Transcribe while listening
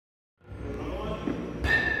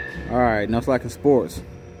All right, NoSlack'n Sports.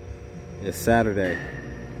 It's Saturday.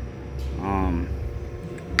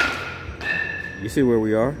 You see where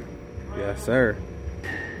we are? Yes, sir.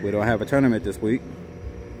 We don't have a tournament this week,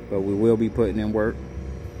 but we will be putting in work.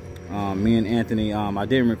 Me and Anthony, I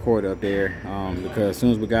didn't record up there because as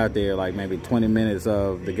soon as we got there, like maybe 20 minutes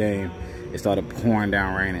of the game, it started pouring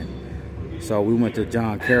down raining. So we went to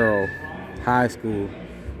John Carroll High School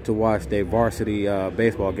to watch their varsity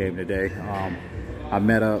baseball game today. I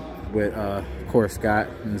met up with, of course, Scott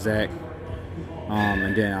and Zach,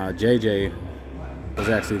 and then JJ was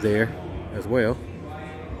actually there as well.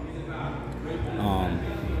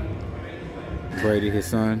 Brady, his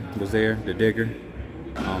son, was there, the digger.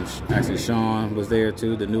 Actually, Sean was there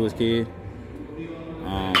too, the newest kid.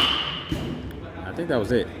 I think that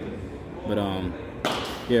was it. But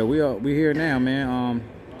yeah, we here now, man.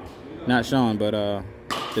 Not Sean, but the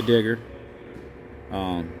digger,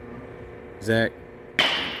 Zach,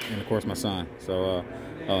 and of course my son. So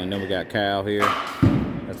and then we got Kyle here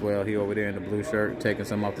as well. He over there in the blue shirt taking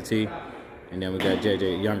some off the tee, and then we got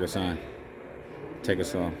JJ, younger son, taking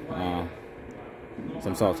some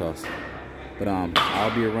salt toss. But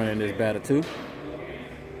I'll be running this batter too,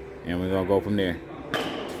 and we're gonna go from there.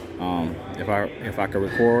 If I can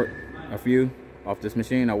record a few off this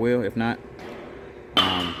machine, I will. If not,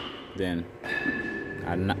 then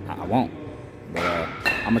I won't. But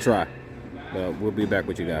I'm gonna try. But we'll be back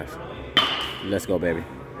with you guys. Let's go, baby.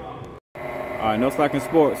 All right, NoSlack'n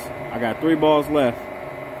Sports. I got 3 balls left.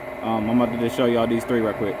 I'm about to just show y'all these 3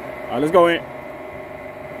 right quick. All right, let's go in.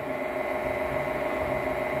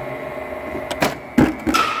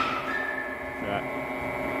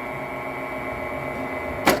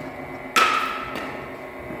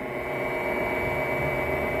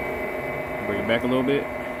 Bring it back a little bit.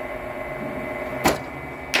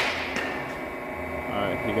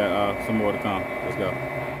 Alright, you got some more to come. Let's go.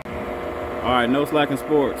 Alright, NoSlack'n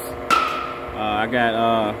Sports. I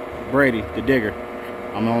got Brady, the digger.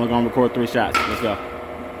 I'm only gonna record 3 shots. Let's go.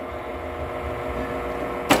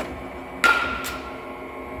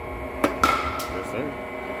 Yes, sir.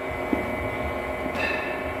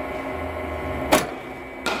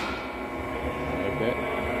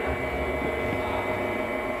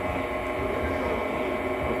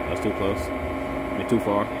 That's too close. You're too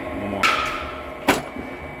far. One more.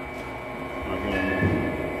 All right, one more.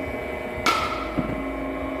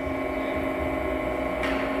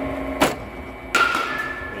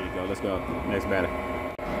 There you go. Let's go. Next batter.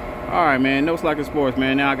 All right, man. NoSlack'n Sports,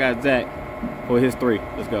 man. Now I got Zach for his 3.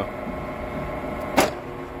 Let's go.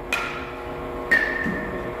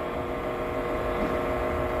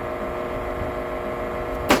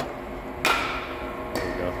 There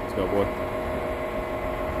you go. Let's go, boy.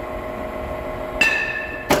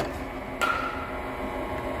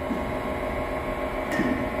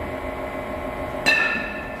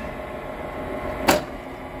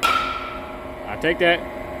 Take that.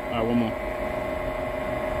 All right, one more.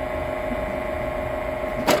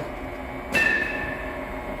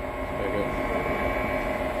 Very good.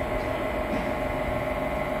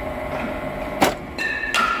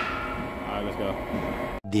 All right, let's go.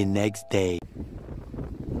 The next day.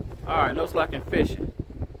 All right, NoSlack'n Fishing.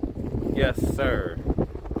 Yes, sir.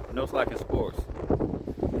 NoSlack'n Sports.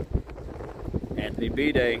 Anthony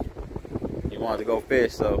Bday, he wanted to go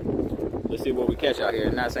fish, so let's see what we catch out here.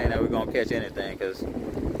 I'm not saying that we're gonna catch anything, because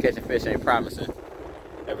catching fish ain't promising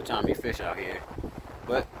every time you fish out here.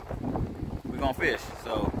 But we're gonna fish.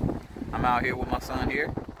 So I'm out here with my son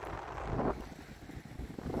here.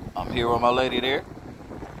 I'm here with my lady there.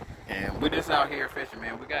 And we're just out here fishing,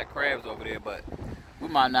 man. We got crabs over there, but we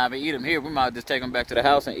might not even eat them here. We might just take them back to the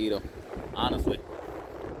house and eat them, honestly.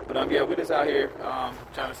 But yeah, we're just out here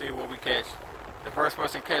trying to see what we catch. The first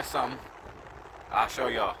person catch something, I'll show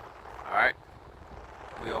y'all. All right,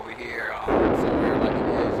 we over here somewhere like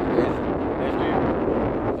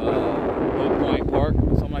Oak Point Park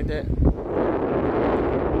or something like that.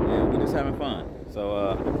 Yeah, we're just having fun.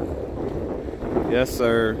 So, yes,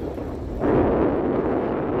 sir. Be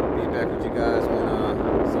back with you guys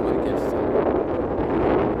when somebody catches something.